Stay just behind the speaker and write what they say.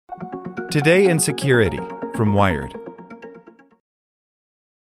Today in Security from Wired.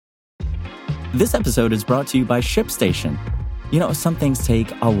 This episode is brought to you by ShipStation. You know, some things take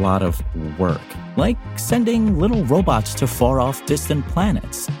a lot of work, like sending little robots to far-off distant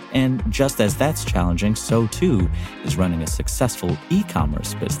planets. And just as that's challenging, so too is running a successful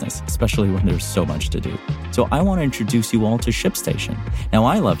e-commerce business, especially when there's so much to do. So I want to introduce you all to ShipStation. Now,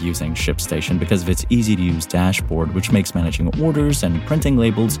 I love using ShipStation because of its easy-to-use dashboard, which makes managing orders and printing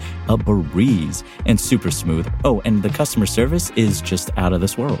labels a breeze and super smooth. Oh, and the customer service is just out of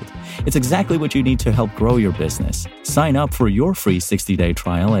this world. It's exactly what you need to help grow your business. Sign up for your free 60-day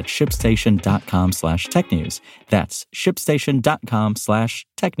trial at shipstation.com/technews. That's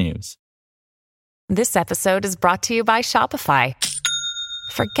shipstation.com/technews. This episode is brought to you by Shopify.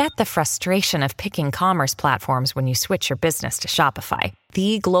 Forget the frustration of picking commerce platforms when you switch your business to Shopify,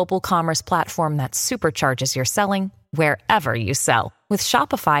 the global commerce platform that supercharges your selling wherever you sell. With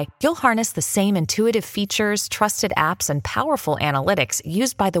Shopify, you'll harness the same intuitive features, trusted apps, and powerful analytics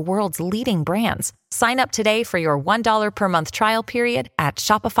used by the world's leading brands. Sign up today for your $1 per month trial period at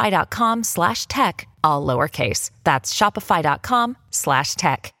shopify.com/tech, all lowercase. That's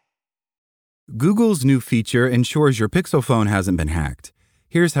shopify.com/tech. Google's new feature ensures your Pixel phone hasn't been hacked.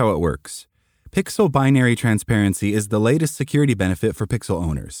 Here's how it works. Pixel Binary Transparency is the latest security benefit for Pixel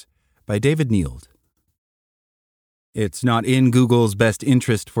owners. By David Neild. It's not in Google's best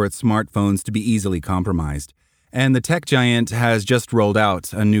interest for its smartphones to be easily compromised, and the tech giant has just rolled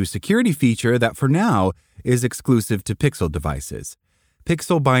out a new security feature that for now is exclusive to Pixel devices.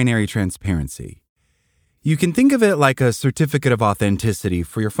 Pixel Binary Transparency. You can think of it like a certificate of authenticity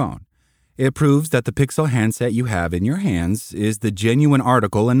for your phone. It proves that the Pixel handset you have in your hands is the genuine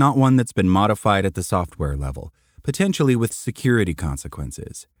article and not one that's been modified at the software level, potentially with security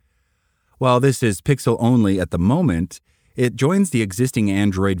consequences. While this is Pixel only at the moment, it joins the existing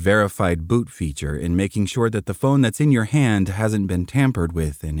Android verified boot feature in making sure that the phone that's in your hand hasn't been tampered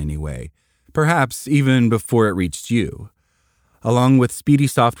with in any way, perhaps even before it reached you. Along with speedy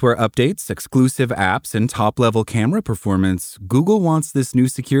software updates, exclusive apps, and top-level camera performance, Google wants this new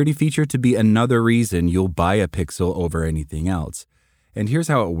security feature to be another reason you'll buy a Pixel over anything else. And here's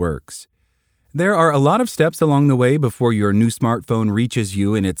how it works. There are a lot of steps along the way before your new smartphone reaches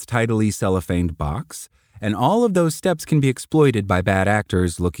you in its tidily cellophaned box, and all of those steps can be exploited by bad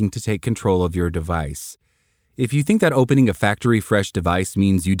actors looking to take control of your device. If you think that opening a factory-fresh device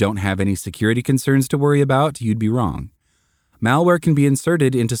means you don't have any security concerns to worry about, you'd be wrong. Malware can be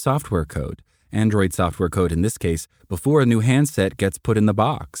inserted into software code, Android software code in this case, before a new handset gets put in the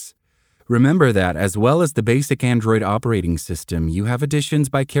box. Remember that, as well as the basic Android operating system, you have additions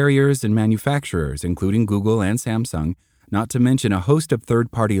by carriers and manufacturers, including Google and Samsung, not to mention a host of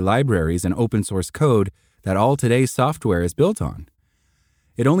third-party libraries and open-source code that all today's software is built on.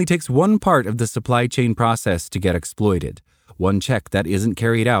 It only takes one part of the supply chain process to get exploited, one check that isn't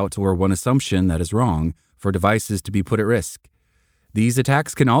carried out or one assumption that is wrong, for devices to be put at risk. These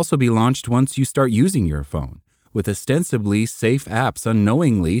attacks can also be launched once you start using your phone, with ostensibly safe apps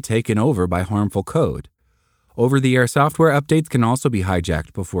unknowingly taken over by harmful code. Over-the-air software updates can also be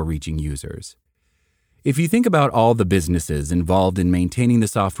hijacked before reaching users. If you think about all the businesses involved in maintaining the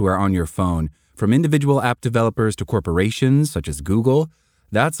software on your phone, from individual app developers to corporations such as Google,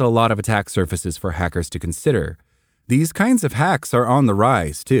 that's a lot of attack surfaces for hackers to consider. These kinds of hacks are on the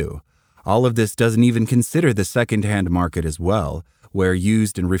rise, too. All of this doesn't even consider the second-hand market as well, where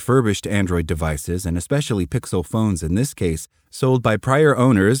used and refurbished Android devices, and especially Pixel phones in this case, sold by prior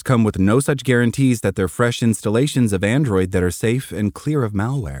owners come with no such guarantees that they're fresh installations of Android that are safe and clear of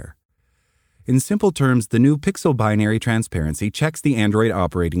malware. In simple terms, the new Pixel Binary Transparency checks the Android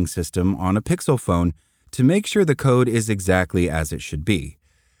operating system on a Pixel phone to make sure the code is exactly as it should be.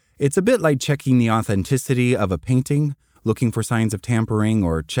 It's a bit like checking the authenticity of a painting, looking for signs of tampering,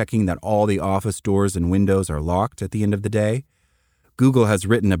 or checking that all the office doors and windows are locked at the end of the day. Google has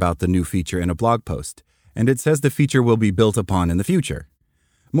written about the new feature in a blog post, and it says the feature will be built upon in the future.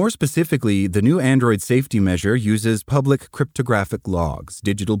 More specifically, the new Android safety measure uses public cryptographic logs,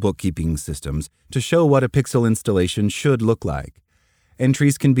 digital bookkeeping systems, to show what a Pixel installation should look like.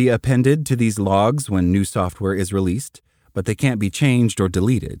 Entries can be appended to these logs when new software is released, but they can't be changed or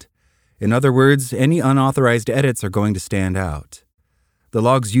deleted. In other words, any unauthorized edits are going to stand out. The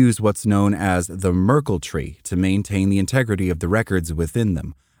logs use what's known as the Merkle tree to maintain the integrity of the records within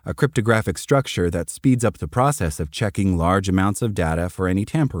them, a cryptographic structure that speeds up the process of checking large amounts of data for any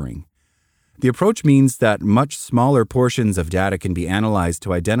tampering. The approach means that much smaller portions of data can be analyzed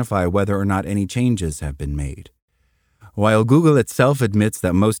to identify whether or not any changes have been made. While Google itself admits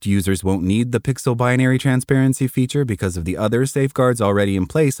that most users won't need the Pixel binary transparency feature because of the other safeguards already in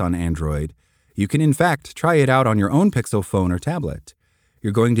place on Android, you can in fact try it out on your own Pixel phone or tablet.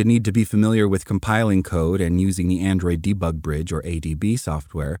 You're going to need to be familiar with compiling code and using the Android Debug Bridge or ADB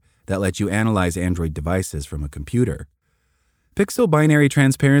software that lets you analyze Android devices from a computer. Pixel binary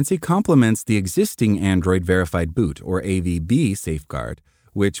transparency complements the existing Android Verified Boot or AVB safeguard,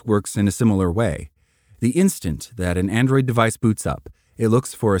 which works in a similar way. The instant that an Android device boots up, it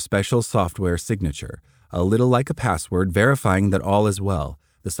looks for a special software signature, a little like a password verifying that all is well,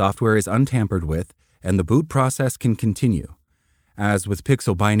 the software is untampered with, and the boot process can continue. As with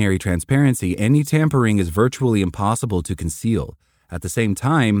Pixel binary transparency, any tampering is virtually impossible to conceal. At the same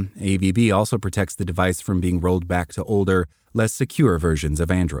time, AVB also protects the device from being rolled back to older, less secure versions of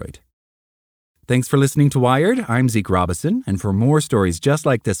Android. Thanks for listening to Wired. I'm Zeke Robison, and for more stories just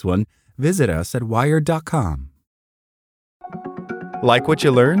like this one, visit us at wired.com. Like what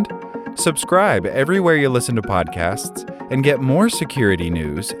you learned? Subscribe everywhere you listen to podcasts and get more security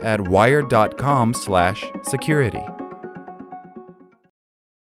news at wired.com/security.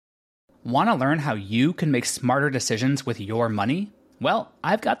 Want to learn how you can make smarter decisions with your money? Well,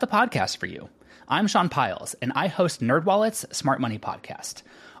 I've got the podcast for you. I'm Sean Piles, and I host NerdWallet's Smart Money Podcast.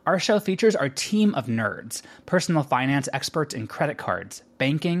 Our show features our team of nerds, personal finance experts in credit cards,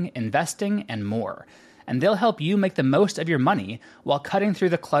 banking, investing, and more. And they'll help you make the most of your money while cutting through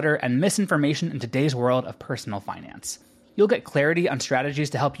the clutter and misinformation in today's world of personal finance. You'll get clarity on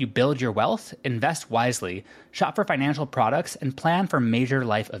strategies to help you build your wealth, invest wisely, shop for financial products, and plan for major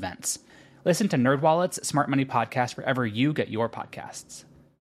life events. Listen to NerdWallet's Smart Money Podcast wherever you get your podcasts.